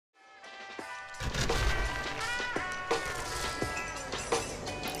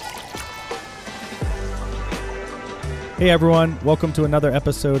Hey everyone, welcome to another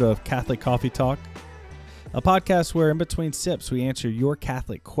episode of Catholic Coffee Talk, a podcast where in between sips we answer your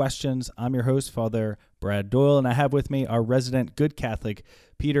Catholic questions. I'm your host, Father Brad Doyle, and I have with me our resident good Catholic,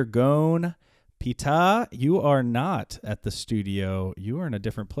 Peter Gone. Pita, you are not at the studio. You are in a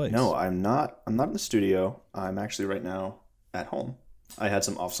different place. No, I'm not. I'm not in the studio. I'm actually right now at home. I had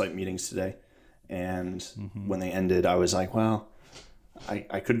some offsite meetings today, and when they ended, I was like, well,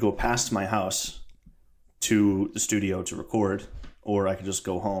 I could go past my house to the studio to record, or I could just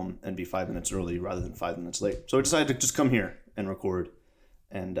go home and be 5 minutes early rather than 5 minutes late. So I decided to just come here and record.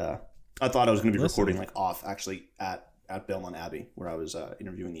 And I thought I was going to be recording like off actually at Belmont Abbey, where I was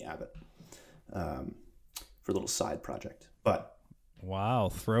interviewing the abbot for a little side project. But wow,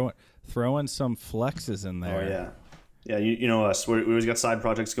 throwing some flexes in there. Oh yeah, yeah. You know us. We always got side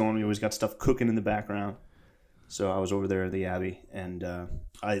projects going. We always got stuff cooking in the background. So I was over there at the Abbey, and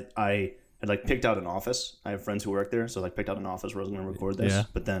I had like picked out an office. I have friends who work there, so I picked out an office where I was going to record this. Yeah.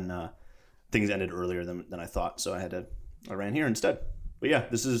 But then things ended earlier than I thought, so I ran here instead. But yeah,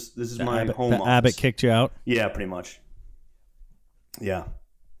 this is my home office. The Abbot kicked you out? Yeah, pretty much. Yeah.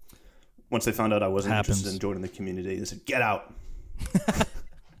 Once they found out I wasn't interested in joining the community, they said, "Get out."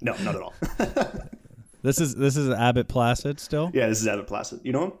 No, not at all. This is Abbot Placid still? Yeah, this is Abbot Placid.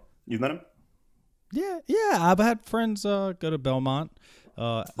 You know him? You've met him? Yeah. I've had friends go to Belmont.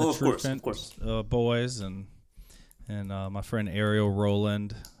 Of course. Boys and my friend Ariel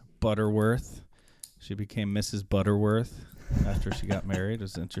Rowland Butterworth. She became Mrs. Butterworth after she got married. It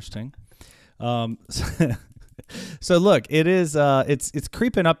was interesting. So look, it is it's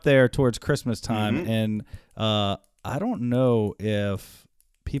creeping up there towards Christmas time, and I don't know if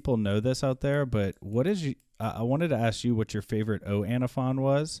people know this out there, but I wanted to ask you what your favorite O Antiphon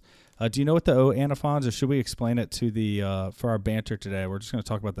was. Do you know what the O Antiphons, or should we explain it to the for our banter today? We're just going to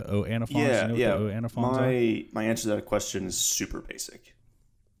talk about the O Antiphons. Yeah, do you know what the O Antiphons are? My answer to that question is super basic.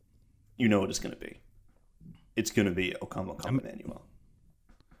 You know what it's going to be. It's going to be O Come, Emmanuel.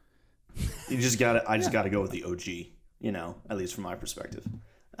 I just got to go with the OG. You know, at least from my perspective.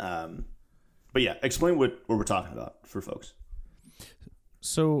 But yeah, explain what we're talking about for folks.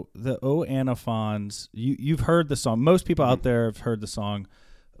 So the O Antiphons, you've heard the song. Most people out there have heard the song,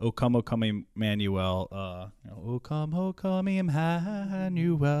 O come, Emmanuel. O come,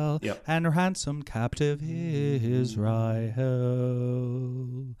 Emmanuel, yep. And ransom captive Israel.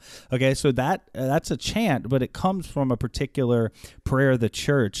 Okay, so that's a chant, but it comes from a particular prayer of the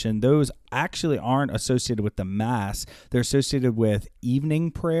church, and those actually aren't associated with the Mass. They're associated with evening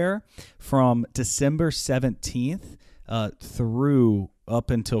prayer from December 17th through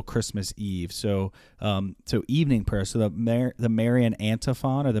up until Christmas Eve. So evening prayer. So the Marian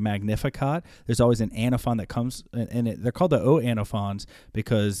antiphon or the Magnificat, there's always an antiphon that comes, and they're called the O Antiphons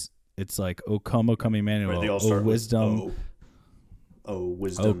because it's like, O come, Emmanuel, right, O wisdom. O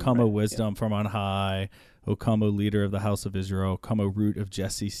wisdom. O come, right. O wisdom from on high. O come, O leader of the house of Israel. Come, O root of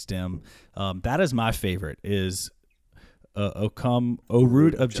Jesse's stem. That is my favorite, is O come, O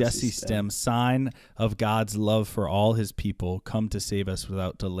root of Jesse's stem, sign of God's love for all his people, come to save us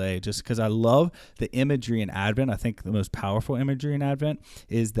without delay. Just because I love the imagery in Advent. I think the most powerful imagery in Advent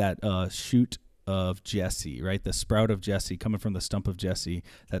is that shoot of Jesse, right? The sprout of Jesse, coming from the stump of Jesse,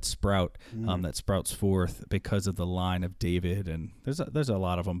 that sprout that sprouts forth because of the line of David. And there's a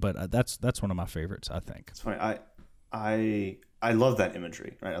lot of them, but that's one of my favorites, I think. It's funny. I love that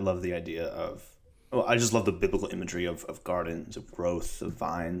imagery, right? I love the idea of, well, I just love the biblical imagery of gardens, of growth, of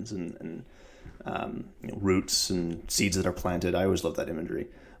vines, and roots and seeds that are planted. I always love that imagery.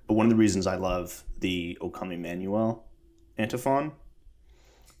 But one of the reasons I love the O Come Emmanuel antiphon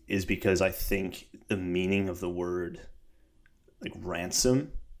is because I think the meaning of the word, like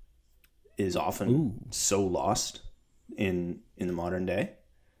ransom, is often so lost in the modern day.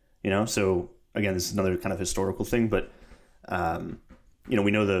 You know, so again, this is another kind of historical thing, but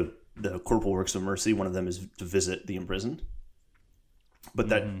we know the corporal works of mercy, one of them is to visit the imprisoned. But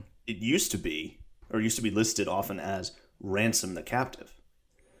that it used to be listed often as ransom the captive,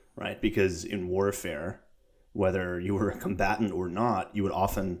 right? Because in warfare, whether you were a combatant or not, you would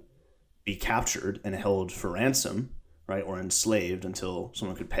often be captured and held for ransom, right? Or enslaved until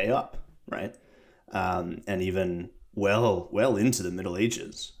someone could pay up, right? And even well into the Middle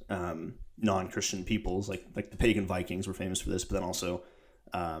Ages, non-Christian peoples, like the pagan Vikings were famous for this, but then also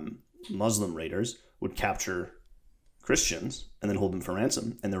Muslim raiders would capture Christians and then hold them for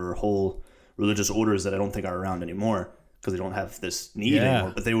ransom. And there were whole religious orders that I don't think are around anymore because they don't have this need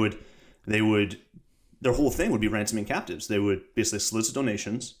anymore. But they would, their whole thing would be ransoming captives. They would basically solicit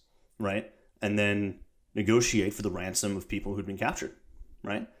donations, right? And then negotiate for the ransom of people who'd been captured,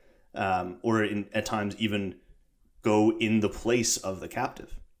 right? Or at times even go in the place of the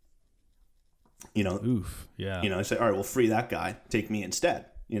captive. Oof, yeah. I say, all right, well, free that guy, take me instead.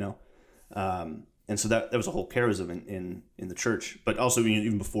 And so that was a whole charism in the church. But also,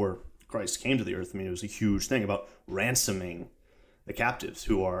 even before Christ came to the earth, it was a huge thing about ransoming the captives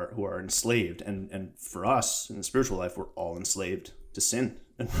who are enslaved. And for us in the spiritual life, we're all enslaved to sin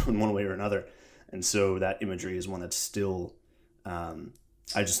in one way or another. And so that imagery is one that's still, I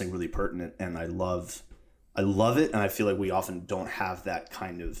just think, really pertinent, and I love it. And I feel like we often don't have that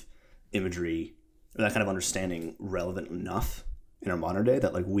kind of imagery or that kind of understanding relevant enough in our modern day,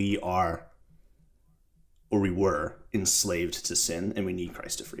 that like we are, or we were, enslaved to sin, and we need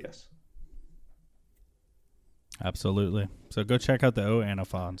Christ to free us. Absolutely. So go check out the O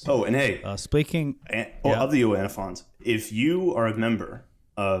Antiphons. Oh, and hey, speaking of the O Antiphons, if you are a member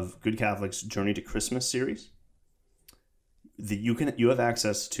of Good Catholic's Journey to Christmas series, you have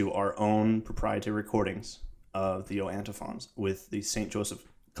access to our own proprietary recordings of the O Antiphons with the St. Joseph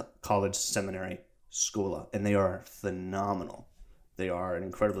College Seminary Schola, and they are phenomenal. They are an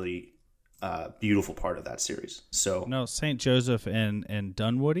incredibly beautiful part of that series. So no, St. Joseph and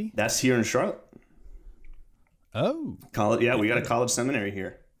Dunwoody? That's here in Charlotte. Oh. College, yeah, we got a college seminary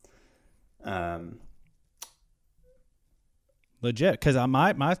here. Legit, because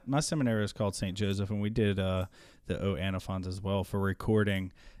my seminary is called St. Joseph, and we did the O Antiphons as well for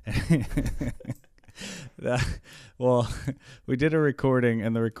recording. We did a recording,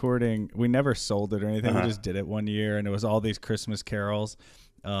 and the recording, we never sold it or anything. We just did it one year, and it was all these Christmas carols.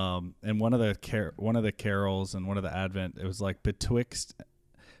 And one of the carols and one of the Advent, it was like betwixt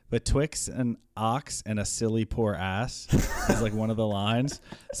an ox and a silly poor ass is like one of the lines.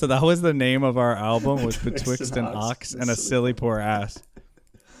 So that was the name of our album, was betwixt an ox and a silly poor ass.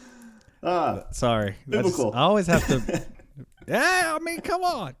 Sorry, biblical. I always have to. Yeah, I mean, come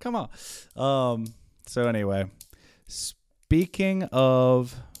on. So anyway, speaking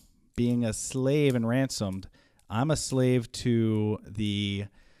of being a slave and ransomed, I'm a slave to the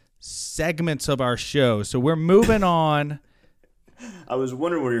segments of our show. So we're moving on. I was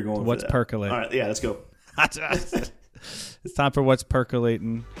wondering where you're going. What's percolating? All right, yeah, let's go. It's time for What's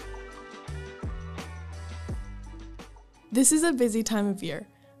Percolating. This is a busy time of year.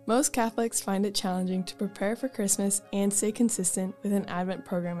 Most Catholics find it challenging to prepare for Christmas and stay consistent with an Advent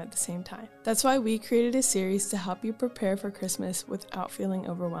program at the same time. That's why we created a series to help you prepare for Christmas without feeling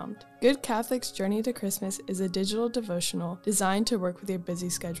overwhelmed. Good Catholic's Journey to Christmas is a digital devotional designed to work with your busy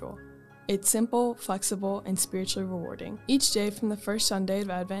schedule. It's simple, flexible, and spiritually rewarding. Each day from the first Sunday of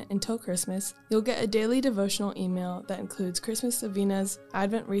Advent until Christmas, you'll get a daily devotional email that includes Christmas novenas,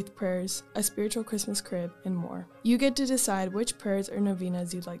 Advent wreath prayers, a spiritual Christmas crib, and more. You get to decide which prayers or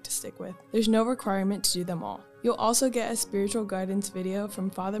novenas you'd like to stick with. There's no requirement to do them all. You'll also get a spiritual guidance video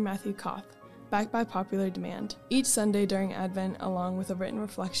from Father Matthew Koth, backed by popular demand, each Sunday during Advent, along with a written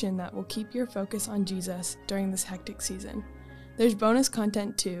reflection that will keep your focus on Jesus during this hectic season. There's bonus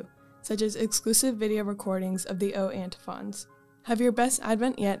content too, such as exclusive video recordings of the O Antiphons. Have your best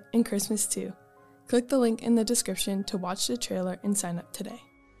Advent yet and Christmas too. Click the link in the description to watch the trailer and sign up today.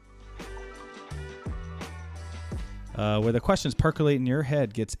 Where the questions percolate in your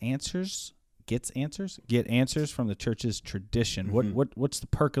head get answers from the church's tradition. Mm-hmm. What's the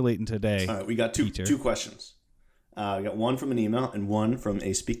percolating today? All right, we got two questions. We got one from an email and one from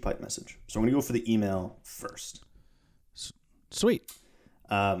a SpeakPipe message. So I'm going to go for the email first. Sweet.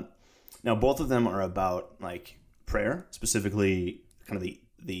 Now, both of them are about like prayer, specifically kind of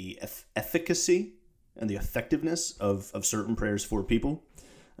the efficacy and the effectiveness of certain prayers for people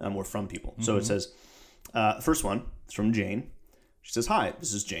or from people. Mm-hmm. So it says, the first one is from Jane. She says, "Hi,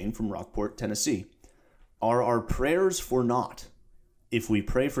 this is Jane from Rockport, Tennessee. Are our prayers for naught if we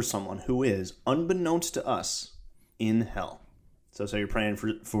pray for someone who is, unbeknownst to us, in hell?" So you're praying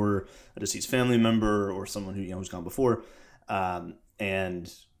for a deceased family member or someone who's gone before,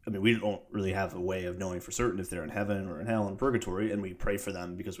 and I mean, we don't really have a way of knowing for certain if they're in heaven or in hell and purgatory, and we pray for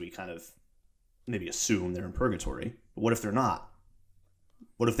them because we kind of maybe assume they're in purgatory. But what if they're not?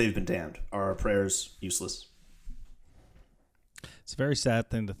 What if they've been damned? Are our prayers useless? It's a very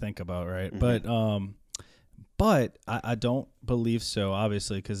sad thing to think about, right? Mm-hmm. But I don't believe so,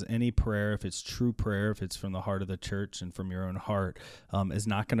 obviously, because any prayer, if it's true prayer, if it's from the heart of the church and from your own heart, is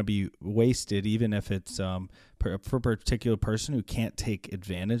not going to be wasted, even if it's for a particular person who can't take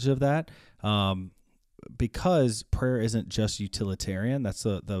advantage of that. Because prayer isn't just utilitarian. That's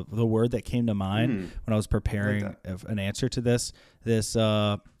the word that came to mind when I was preparing an answer to this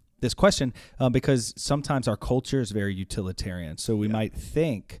question, because sometimes our culture is very utilitarian. So we might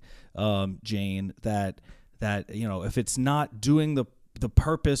think, Jane, that if it's not doing the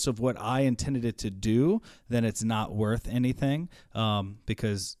purpose of what I intended it to do, then it's not worth anything,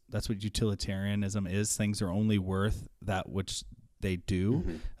 because that's what utilitarianism is. Things are only worth that which they do.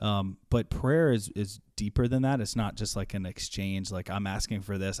 But prayer is deeper than that. It's not just like an exchange, like I'm asking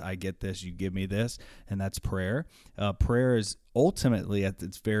for this, I get this, you give me this, and that's prayer. Prayer is ultimately at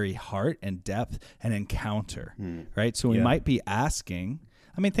its very heart and depth an encounter, right? So we might be asking,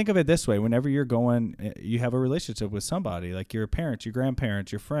 I mean, think of it this way. Whenever you have a relationship with somebody, like your parents, your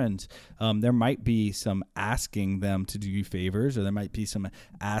grandparents, your friends, there might be some asking them to do you favors, or there might be some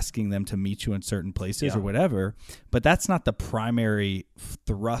asking them to meet you in certain places or whatever, but that's not the primary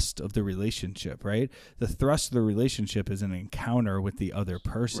thrust of the relationship, right? The thrust of the relationship is an encounter with the other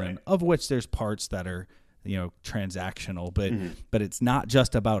person, of which there's parts that are transactional, but it's not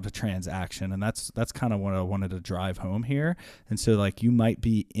just about a transaction. And that's kind of what I wanted to drive home here. And so like you might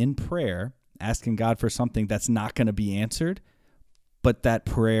be in prayer asking God for something that's not going to be answered, but that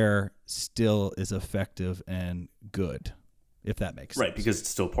prayer still is effective and good, if that makes sense. Right, because it's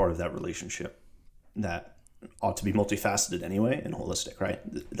still part of that relationship that ought to be multifaceted anyway and holistic, right?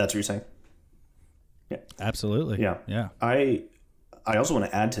 That's what you're saying? Yeah. Absolutely. Yeah. I also want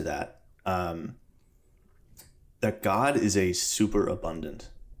to add to that, that God is a super abundant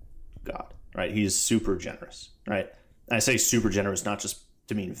God, right? He is super generous, right? And I say super generous not just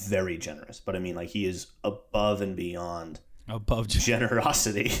to mean very generous, but I mean like he is above and beyond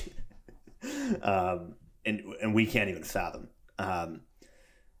generosity, and we can't even fathom.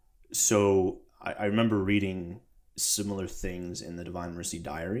 So I remember reading similar things in the Divine Mercy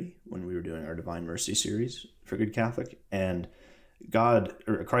Diary when we were doing our Divine Mercy series for Good Catholic, and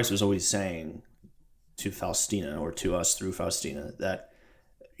Christ was always saying to Faustina, or to us through Faustina, that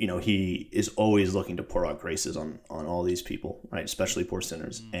he is always looking to pour out graces on all these people, right? Especially poor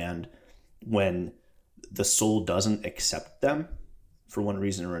sinners. And when the soul doesn't accept them for one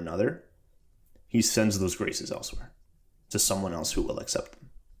reason or another, he sends those graces elsewhere to someone else who will accept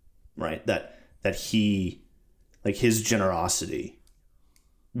them, right? That he, like, his generosity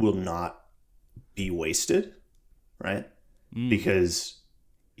will not be wasted, right? Because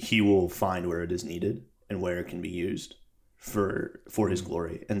he will find where it is needed and where it can be used for his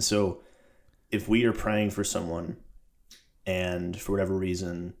glory. And so if we are praying for someone and for whatever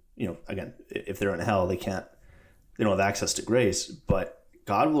reason, again, if they're in hell, they don't have access to grace, but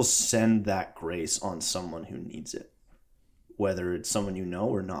God will send that grace on someone who needs it, whether it's someone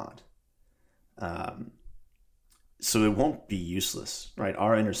or not. So it won't be useless, right?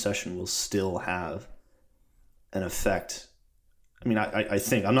 Our intercession will still have an effect. I mean, I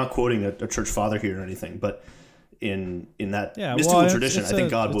think, I'm not quoting a church father here or anything, but in that mystical tradition, I think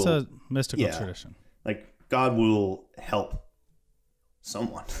God will... It's a mystical tradition. Like, God will help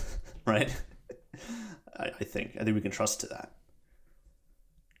someone, right? I think we can trust to that.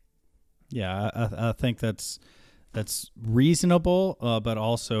 Yeah, I think that's reasonable, but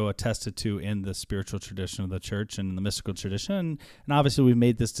also attested to in the spiritual tradition of the church and the mystical tradition. And obviously we've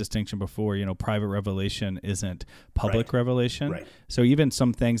made this distinction before, private revelation isn't public revelation. Right. So even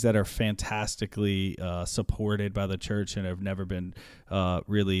some things that are fantastically supported by the church and have never been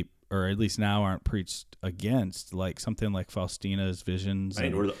really, or at least now aren't preached against, like something like Faustina's visions,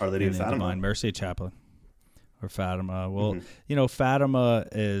 right, or Our Lady of Fatima, Divine Mercy Chaplain. Or Fatima. Well, Fatima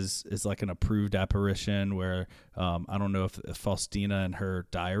is like an approved apparition where I don't know if Faustina and her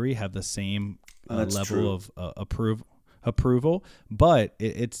diary have the same level of approval, but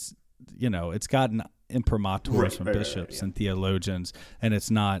it's gotten imprimaturs from bishops and theologians, and it's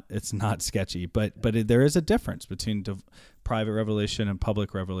not sketchy. But there is a difference between private revelation and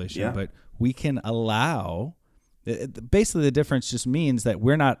public revelation. Yeah. But we can allow. Basically, the difference just means that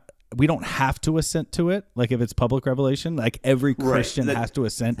we don't have to assent to it. Like if it's public revelation, like every Christian has to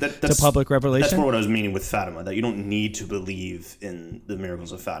assent to public revelation. That's more what I was meaning with Fatima, that you don't need to believe in the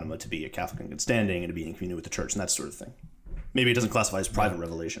miracles of Fatima to be a Catholic in good standing and to be in communion with the church and that sort of thing. Maybe it doesn't classify as private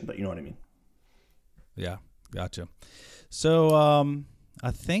revelation, but you know what I mean. Yeah, gotcha. So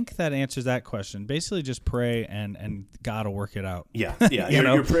I think that answers that question. Basically just pray and God will work it out. Yeah.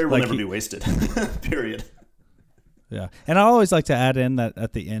 Your prayer will never be wasted, period. Yeah. And I always like to add in that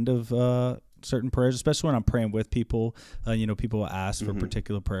at the end of certain prayers, especially when I'm praying with people, people will ask for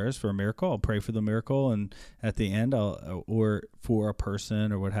particular prayers for a miracle. I'll pray for the miracle, and at the end, or for a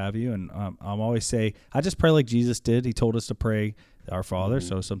person or what have you. And I'll always say, I just pray like Jesus did. He told us to pray our Father.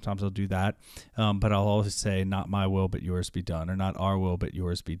 So sometimes I'll do that. But I'll always say, not my will, but yours be done, or not our will, but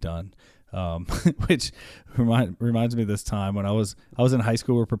yours be done. Which reminds me of this time when I was in high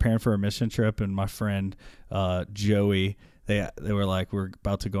school. We were preparing for a mission trip, and my friend Joey, they were like, we're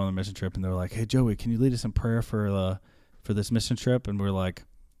about to go on a mission trip, and they were like, hey Joey, can you lead us in prayer for for this mission trip, and we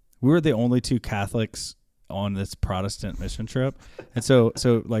were the only two Catholics on this Protestant mission trip. And so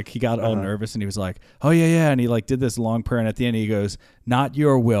like he got all nervous and he was like, oh yeah. And he like did this long prayer. And at the end he goes, not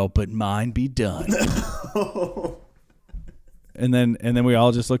your will, but mine be done. and then we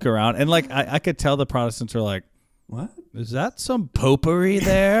all just look around and like, I could tell the Protestants were like, what is that? Some popery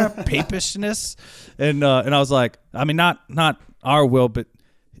there? Papishness? And I was like, I mean, not our will, but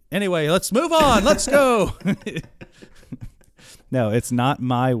anyway, let's move on. Let's go. No, it's not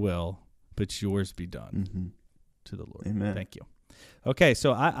my will, but yours be done to the Lord. Amen. Thank you. Okay,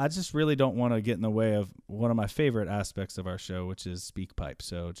 so I just really don't want to get in the way of one of my favorite aspects of our show, which is Speak Pipe.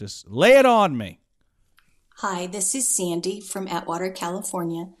 So just lay it on me. Hi, this is Sandy from Atwater,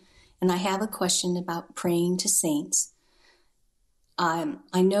 California, and I have a question about praying to saints. I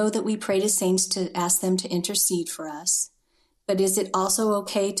know that we pray to saints to ask them to intercede for us, but is it also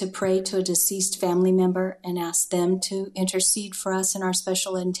okay to pray to a deceased family member and ask them to intercede for us in our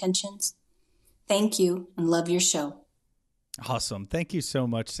special intentions? Thank you and love your show. Awesome. Thank you so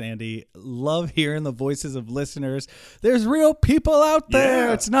much, Sandy. Love hearing the voices of listeners. There's real people out there.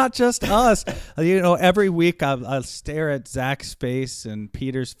 Yeah. It's not just us. Every week I stare at Zach's face and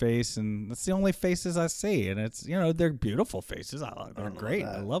Peter's face, and that's the only faces I see. And it's, they're beautiful faces. They're great.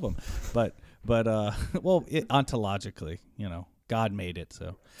 I love them. But ontologically, God made it.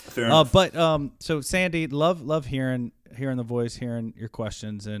 So, fair enough. So Sandy, love hearing the voice, hearing your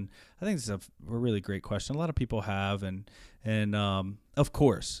questions, and I think this is a really great question. A lot of people have, and of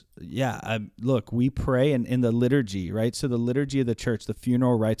course, look, we pray in the liturgy, right? So the liturgy of the church, the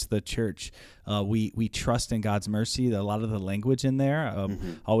funeral rites of the church, we trust in God's mercy. A lot of the language in there,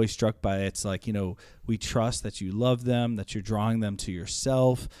 always struck by it's like, we trust that you love them, that you're drawing them to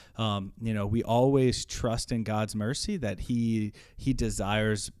yourself. We always trust in God's mercy that He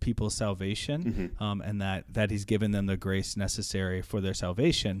desires people's salvation, and that He's given them the grace necessary for their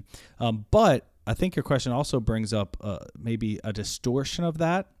salvation. But I think your question also brings up maybe a distortion of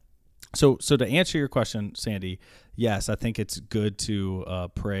that. So to answer your question, Sandy, yes, I think it's good to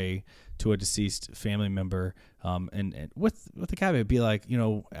pray to a deceased family member, and with the caveat, be like,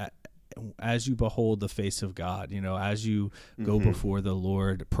 as you behold the face of God, as you go before the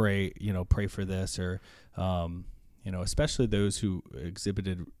Lord, pray for this, or especially those who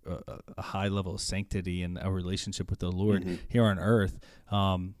exhibited a high level of sanctity and a relationship with the Lord here on earth.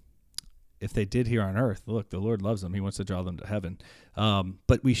 If they did here on earth, look, the Lord loves them. He wants to draw them to heaven.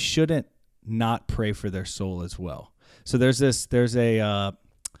 But we shouldn't not pray for their soul as well. So there's a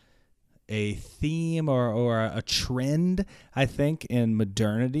theme or a trend, I think, in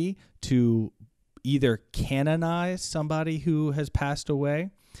modernity to either canonize somebody who has passed away,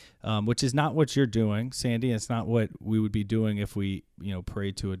 which is not what you're doing, Sandy. It's not what we would be doing if we,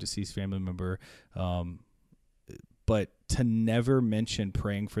 prayed to a deceased family member, but to never mention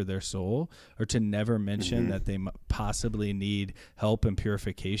praying for their soul, or to never mention that they possibly need help and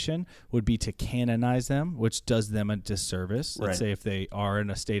purification, would be to canonize them, which does them a disservice. Let's say if they are in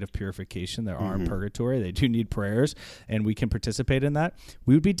a state of purification, they are in purgatory, they do need prayers, and we can participate in that.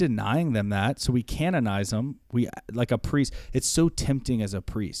 We would be denying them that, so we canonize them. We, like a priest, it's so tempting as a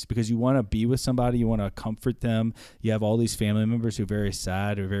priest, because you want to be with somebody, you want to comfort them. You have all these family members who are very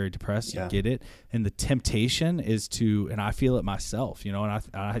sad or very depressed. You get it. And the temptation is to, and I feel it myself, and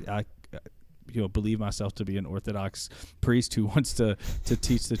I believe myself to be an Orthodox priest who wants to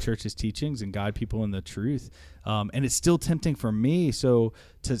teach the church's teachings and guide people in the truth. And it's still tempting for me. So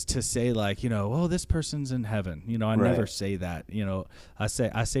to say like, oh, this person's in heaven, I never say that,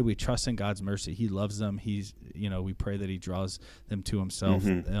 I say we trust in God's mercy. He loves them. He's, we pray that He draws them to Himself,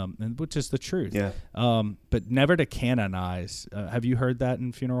 and which is the truth. Yeah. But never to canonize. Have you heard that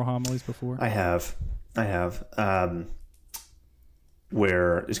in funeral homilies before? I have.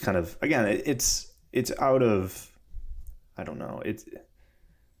 Where it's kind of, again, it's out of, I don't know, it's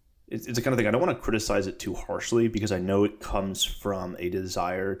the kind of thing, I don't want to criticize it too harshly, because I know it comes from a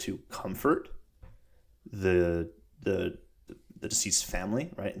desire to comfort the deceased family,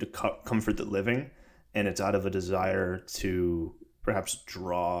 right, and to comfort the living, and it's out of a desire to perhaps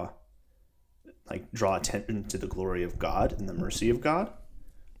draw attention to the glory of God and the mercy of God,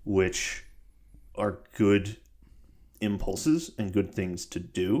 which are good impulses and good things to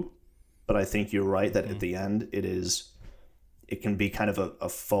do. But I think you're right that at the end it can be kind of a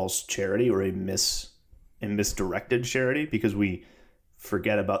false charity, or a misdirected charity, because we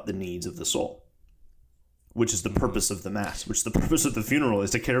forget about the needs of the soul, which is the purpose of the Mass, which the purpose of the funeral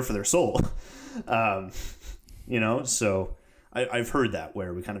is to care for their soul. So I've heard that,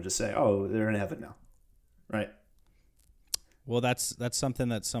 where we kind of just say, oh, they're in heaven now, right? Well, that's something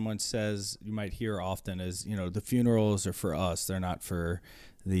that someone says you might hear often is, the funerals are for us. They're not for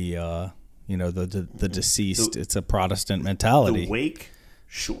the, the deceased. It's a Protestant mentality. The wake,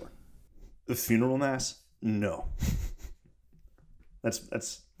 sure. The funeral mass, no. That's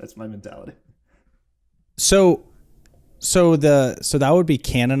my mentality. So that would be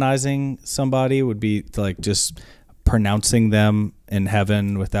canonizing somebody, would be like just pronouncing them in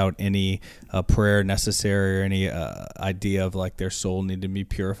heaven without any prayer necessary or any idea of like their soul need to be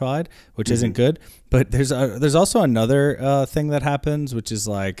purified, which isn't good. But there's also another thing that happens, which is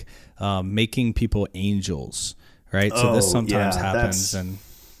like making people angels, right? So this sometimes happens, and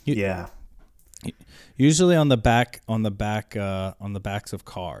usually on the backs of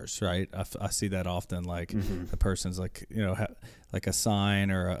cars, right? I see that often. Like the person's like, like a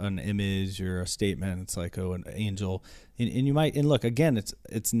sign or an image or a statement. It's like, an angel. And you might, and look, again,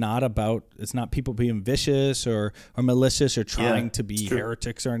 it's not people being vicious or malicious or trying to be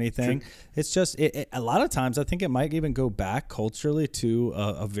heretics or anything. It's just, a lot of times I think it might even go back culturally to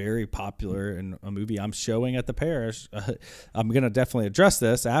a very popular a movie I'm showing at the parish. I'm going to definitely address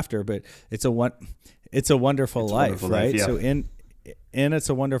this after, but It's a Wonderful Life, right? Yeah. So in It's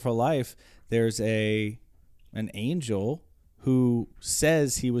a Wonderful Life, there's an angel who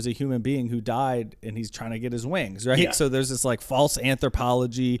says he was a human being who died and he's trying to get his wings, right? Yeah. So there's this like false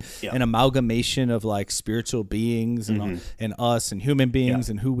anthropology and amalgamation of like spiritual beings and us and human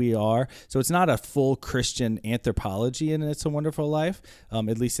beings and who we are. So it's not a full Christian anthropology in It's a Wonderful Life,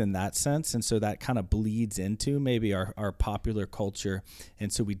 at least in that sense. And so that kind of bleeds into maybe our popular culture.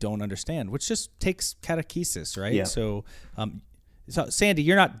 And so we don't understand, which just takes catechesis, right? Yeah. So Sandy,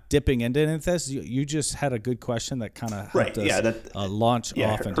 you're not dipping into any of this. You just had a good question that kind of helped us launch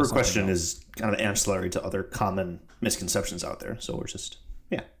off into her question else. is kind of ancillary to other common misconceptions out there. So we're just,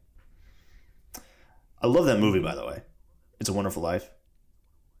 I love that movie, by the way. It's a Wonderful Life.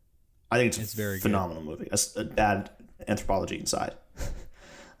 I think it's a very phenomenal movie. A bad anthropology inside.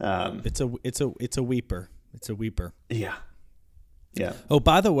 It's a weeper. It's a weeper. Yeah. Yeah. Oh,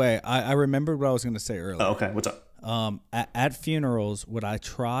 by the way, I remembered what I was going to say earlier. Oh, okay. What's up? At funerals, what I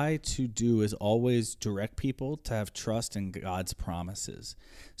try to do is always direct people to have trust in God's promises.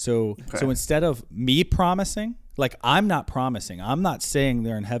 So instead of me promising, like I'm not promising, I'm not saying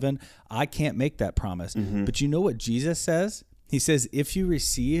they're in heaven. I can't make that promise. But you know what Jesus says? He says, if you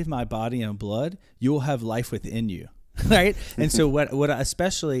receive my body and blood, you will have life within you. Right. And so what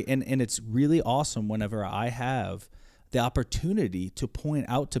especially, and it's really awesome whenever I have the opportunity to point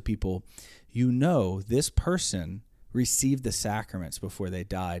out to people, this person received the sacraments before they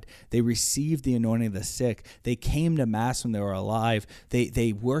died. They received the anointing of the sick. They came to Mass when they were alive.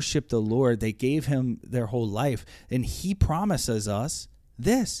 They worshiped the Lord. They gave him their whole life. And he promises us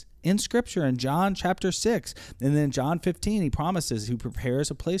this in Scripture in John chapter 6. And then John 15, he promises he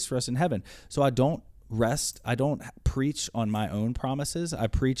prepares a place for us in heaven. So I don't preach on my own promises. I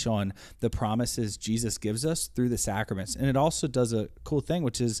preach on the promises Jesus gives us through the sacraments. And it also does a cool thing,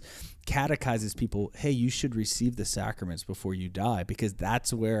 which is catechizes people, hey, you should receive the sacraments before you die, because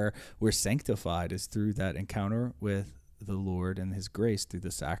that's where we're sanctified, is through that encounter with the Lord and his grace through the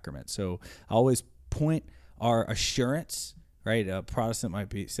sacrament. So I always point our assurance, right? A Protestant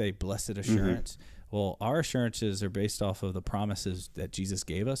might say blessed assurance. Well, our assurances are based off of the promises that Jesus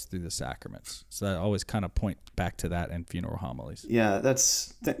gave us through the sacraments. So I always kind of point back to that in funeral homilies. Yeah,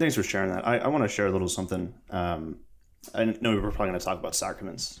 thanks for sharing that. I want to share a little something. I know we were probably going to talk about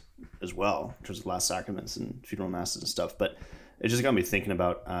sacraments as well, in terms of last sacraments and funeral masses and stuff, but it just got me thinking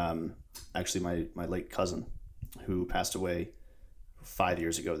about actually my late cousin who passed away 5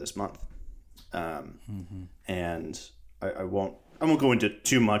 years ago this month. And I won't go into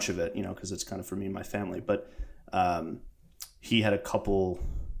too much of it, because it's kind of for me and my family. But he had a couple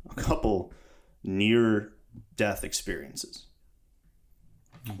near-death experiences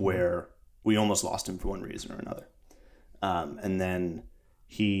where we almost lost him for one reason or another. And then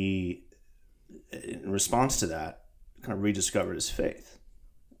he, in response to that, kind of rediscovered his faith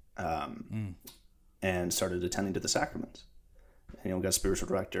and started attending to the sacraments. And, got a spiritual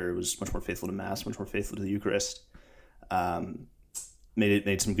director, was much more faithful to Mass, much more faithful to the Eucharist.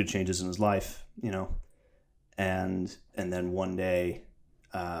 Made some good changes in his life, and then one day,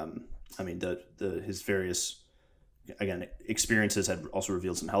 his various, again, experiences had also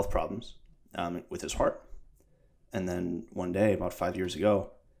revealed some health problems with his heart. And then one day, about 5 years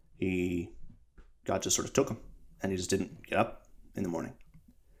ago, God just sort of took him, and he just didn't get up in the morning.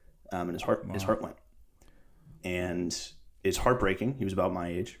 And his heart went, and it's heartbreaking. He was about my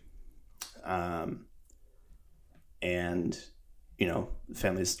age, and the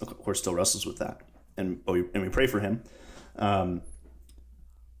family, of course, still wrestles with that, and we pray for him.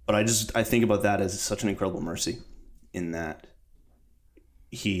 But I think about that as such an incredible mercy, in that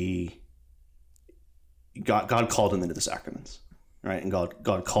God called him into the sacraments, right? And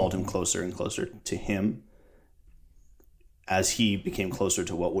God called him closer and closer to him as he became closer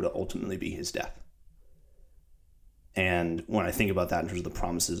to what would ultimately be his death. And when I think about that in terms of the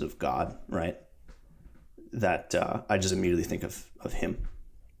promises of God, right, that I just immediately think of him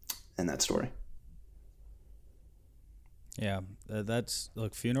and that story. Yeah,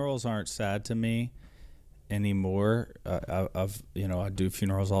 look, funerals aren't sad to me anymore. I do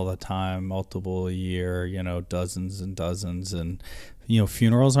funerals all the time, multiple a year, dozens and dozens. And,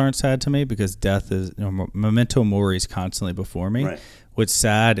 funerals aren't sad to me because death is, memento mori is constantly before me. Right. What's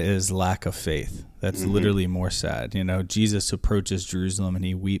sad is lack of faith. That's literally more sad. Jesus approaches Jerusalem and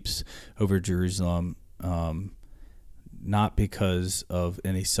he weeps over Jerusalem, not because of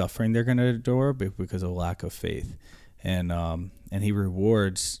any suffering they're going to endure, but because of lack of faith. And he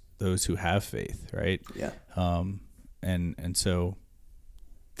rewards those who have faith, right? Yeah. And so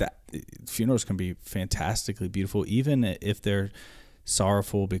that funerals can be fantastically beautiful, even if they're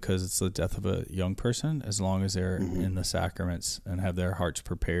sorrowful because it's the death of a young person, as long as they're in the sacraments and have their hearts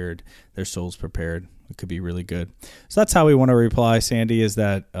prepared, their souls prepared. It could be really good. So that's how we want to reply, Sandy, is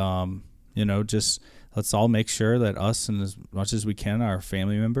that, just let's all make sure that us, and as much as we can, our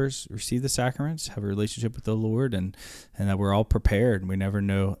family members receive the sacraments, have a relationship with the Lord, and that we're all prepared. We never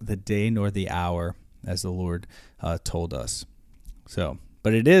know the day nor the hour, as the Lord told us. So,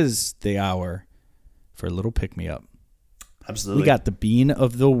 but it is the hour for a little pick-me-up. Absolutely. We got the bean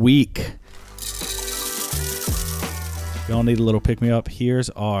of the week. Y'all need a little pick-me-up.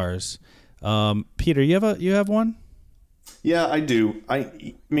 Here's ours. Peter, you have one? Yeah, I do.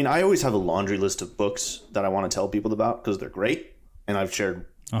 I mean, I always have a laundry list of books that I want to tell people about because they're great, and I've shared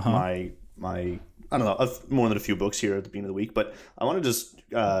my I don't know, more than a few books here at the beginning of the week, but I want to just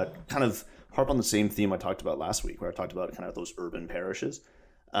kind of harp on the same theme I talked about last week, where I talked about kind of those urban parishes.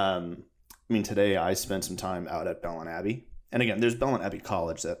 Today I spent some time out at Bellon Abbey, and again, there's Bellon Abbey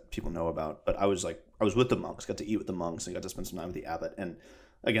College that people know about, but I was with the monks, got to eat with the monks, and got to spend some time with the abbot, and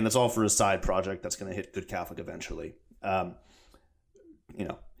again, that's all for a side project that's going to hit Good Catholic eventually.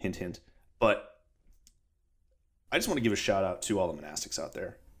 Hint, hint. But I just want to give a shout out to all the monastics out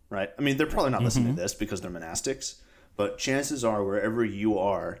there, right? I mean, they're probably not listening to this because they're monastics, but chances are wherever you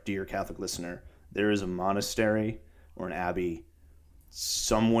are, dear Catholic listener, there is a monastery or an abbey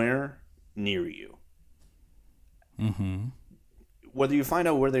somewhere near you. Mm-hmm. Whether you find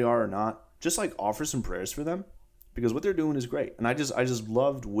out where they are or not, just offer some prayers for them, because what they're doing is great. And I just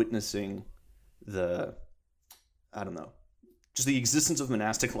loved witnessing just the existence of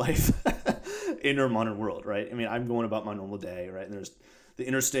monastic life in our modern world, right? I mean, I'm going about my normal day, right? And there's the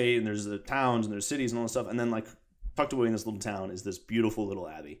interstate, and there's the towns, and there's cities and all this stuff. And then tucked away in this little town is this beautiful little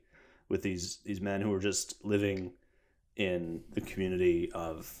abbey with these men who are just living in the community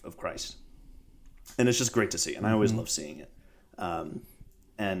of Christ. And it's just great to see. And I always love seeing it.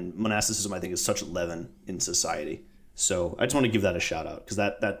 And monasticism, I think, is such a leaven in society. So I just want to give that a shout out, because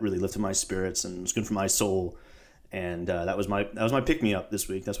that really lifted my spirits and was good for my soul. And that was my pick me up this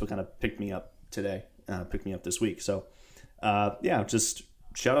week. That's what kind of picked me up today, picked me up this week. So just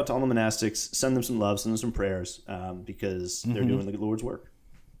shout out to all the monastics. Send them some love, send them some prayers, because they're doing the Lord's work.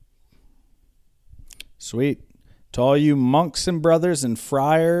 Sweet. To all you monks and brothers and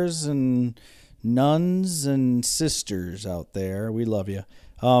friars and nuns and sisters out there, we love you.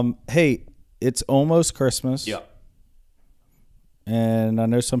 Hey, it's almost Christmas. Yeah. And I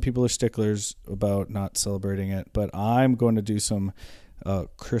know some people are sticklers about not celebrating it, but I'm going to do some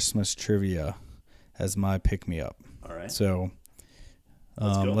Christmas trivia as my pick-me-up. All right. So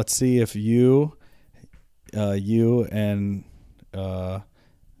let's see if you and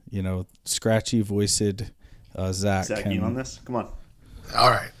scratchy-voiced Zach can... you on this? Come on.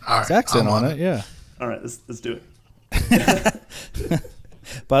 All right. Zach's in on it, yeah. All right, let's do it.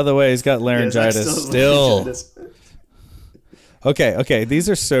 By the way, he's got laryngitis still. Okay. These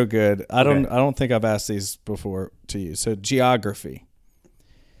are so good. I don't think I've asked these before to you. So geography.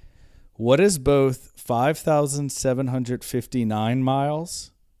 What is both 5,759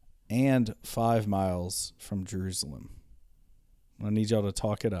 miles and 5 miles from Jerusalem? I need y'all to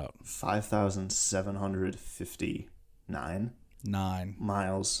talk it out. 5,759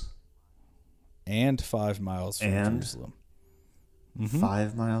 miles and 5 miles from Jerusalem.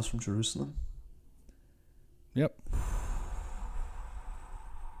 5 miles from Jerusalem? Yep.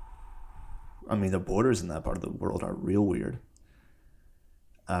 I mean, the borders in that part of the world are real weird.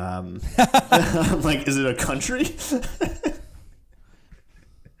 Is it a country?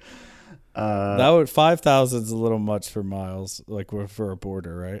 That would 5,000 is a little much for miles, like for a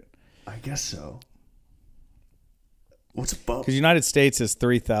border, right? I guess so. What's above? Because United States is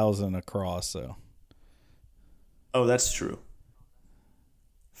 3,000 across, so. Oh, that's true.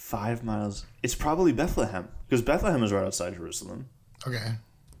 5 miles. It's probably Bethlehem, because Bethlehem is right outside Jerusalem. Okay.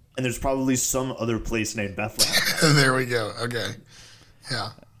 And there's probably some other place named Bethlehem. There we go. Okay.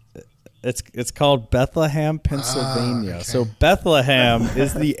 Yeah. It's called Bethlehem, Pennsylvania. Okay. So Bethlehem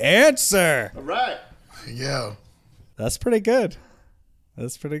is the answer. All right. There you go. That's pretty good.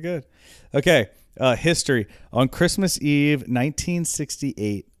 Okay. History. On Christmas Eve,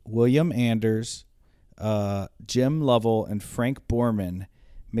 1968, William Anders, Jim Lovell, and Frank Borman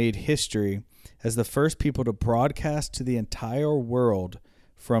made history as the first people to broadcast to the entire world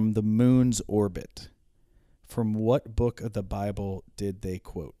from the moon's orbit. From what book of the Bible did they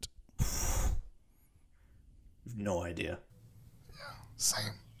quote? No idea.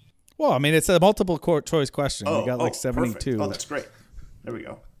 Same. Well, I mean, it's a multiple choice question. You got like 72. Perfect. Oh, that's great. There we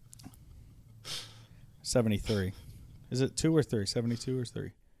go. 73. Is it 2 or 3? 72 or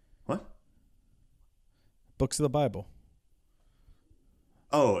 3? What? Books of the Bible.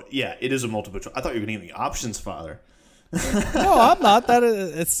 Oh, yeah, it is a multiple choice. I thought you were going to give me options, Father. No, I'm not.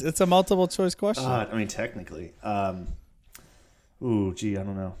 It's a multiple choice question. I mean, technically. I don't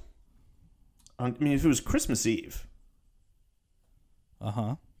know. I mean, if it was Christmas Eve,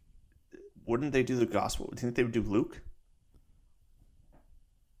 wouldn't they do the gospel? Do you think they would do Luke?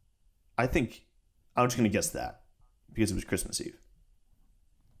 I'm just going to guess that because it was Christmas Eve.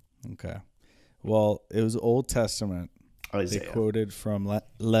 Okay. Well, it was Old Testament. Isaiah. They quoted from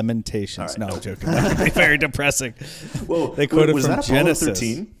Lamentations. Right, No, nope. I'm joking. That would be very depressing. Well, they quoted was from that Genesis. Apollo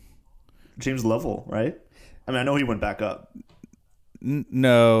 13? James Lovell, right? I mean, I know he went back up.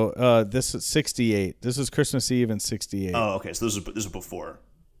 No, this is 68. This was Christmas Eve in 68. Oh, okay. So this is before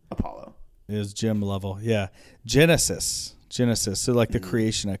Apollo. It was Jim Lovell. Yeah. Genesis. So like the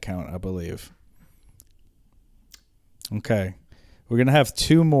creation account, I believe. Okay. We're going to have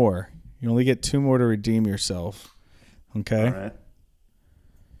 2 more. You only get 2 more to redeem yourself. Okay.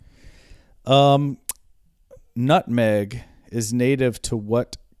 All right. Nutmeg is native to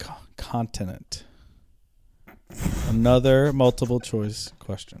what continent? Another multiple choice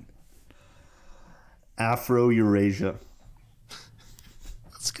question. Afro-Eurasia.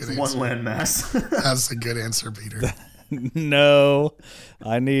 That's a good One answer. landmass. That's a good answer, Peter. No,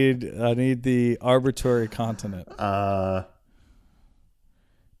 I need the arbitrary continent.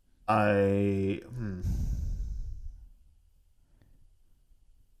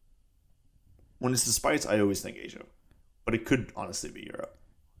 When it's the spice, I always think Asia, but it could honestly be Europe,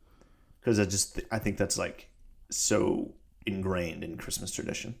 because I think that's like so ingrained in Christmas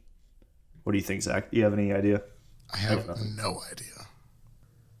tradition. What do you think, Zach? Do you have any idea? I have no idea.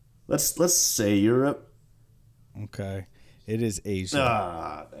 Let's say Europe. Okay, it is Asia.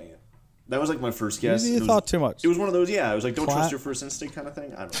 Ah, dang it. That was like my first guess. You thought too much. It was one of those, yeah. It was like, don't trust your first instinct kind of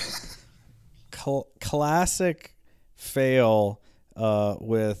thing. I don't know. Classic fail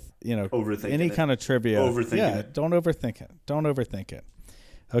with Overthinking any it. kind of trivia. Overthinking it. Don't overthink it.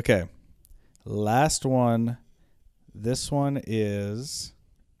 Okay, last one. This one is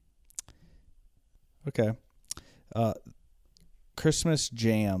okay. Christmas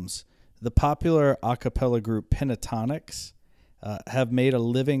jams. The popular a cappella group Pentatonics have made a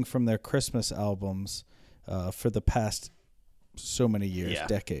living from their Christmas albums for the past so many years,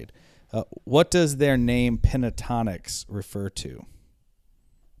 decade. What does their name Pentatonics refer to?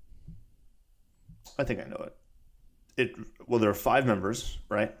 I think I know it. Well, there are 5 members,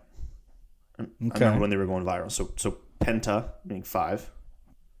 right? I Okay. remember when they were going viral. So penta meaning 5.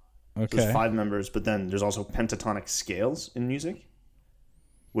 So Okay. there's 5 members, but then there's also pentatonic scales in music,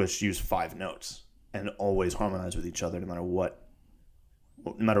 which use 5 notes and always harmonize with each other, no matter what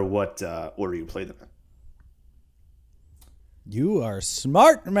order you play them in. You are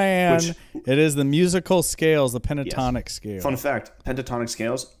smart, man. It is the musical scales, the pentatonic Yes. scale. Fun fact: pentatonic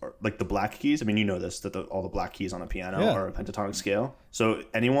scales are like the black keys. I mean, you know this, that all the black keys on a piano are a pentatonic scale. So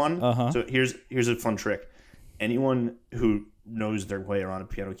anyone. So here's a fun trick: anyone who knows their way around a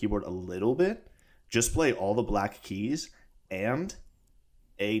piano keyboard a little bit, just play all the black keys and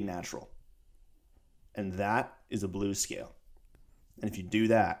A natural, and that is a blues scale. And if you do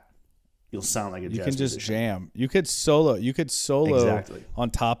that, you'll sound like a jazz You can just musician. jam. You could solo Exactly.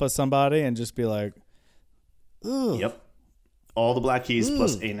 on top of somebody and just be like, ugh. Yep. All the black keys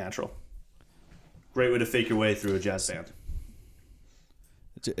plus A natural. Great way to fake your way through a jazz band.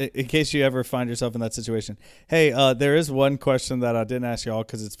 In case you ever find yourself in that situation. Hey, there is one question that I didn't ask y'all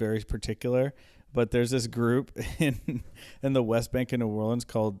because it's very particular, but there's this group in the West Bank in New Orleans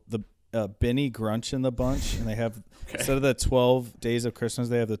called the Benny Grunch and the Bunch, and they have instead of the 12 days of Christmas,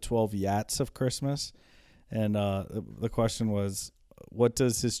 they have the 12 yats of Christmas. And the question was, what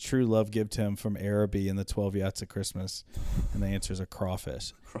does his true love give to him from Araby in the 12 yats of Christmas? And the answer is a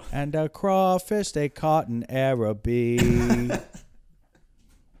crawfish. And a crawfish they caught in Araby.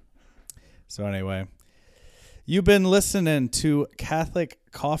 So anyway, you've been listening to Catholic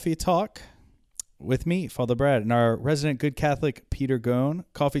Coffee Talk with me, Father Brad, and our resident Good Catholic, Peter Gone.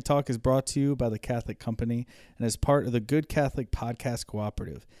 Coffee Talk is brought to you by the Catholic Company and is part of the Good Catholic Podcast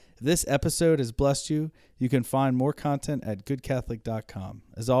Cooperative. If this episode has blessed you, you can find more content at goodcatholic.com.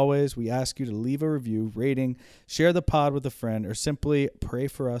 As always, we ask you to leave a review, rating, share the pod with a friend, or simply pray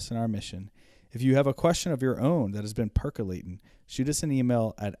for us in our mission. If you have a question of your own that has been percolating, shoot us an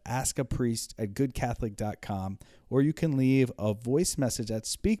email at askapriest@goodcatholic.com, or you can leave a voice message at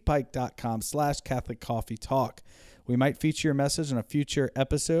speakpipe.com/CatholicCoffeeTalk. We might feature your message in a future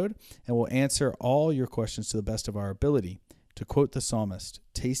episode, and we'll answer all your questions to the best of our ability. To quote the psalmist,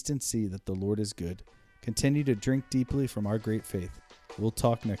 taste and see that the Lord is good. Continue to drink deeply from our great faith. We'll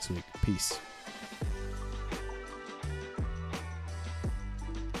talk next week. Peace.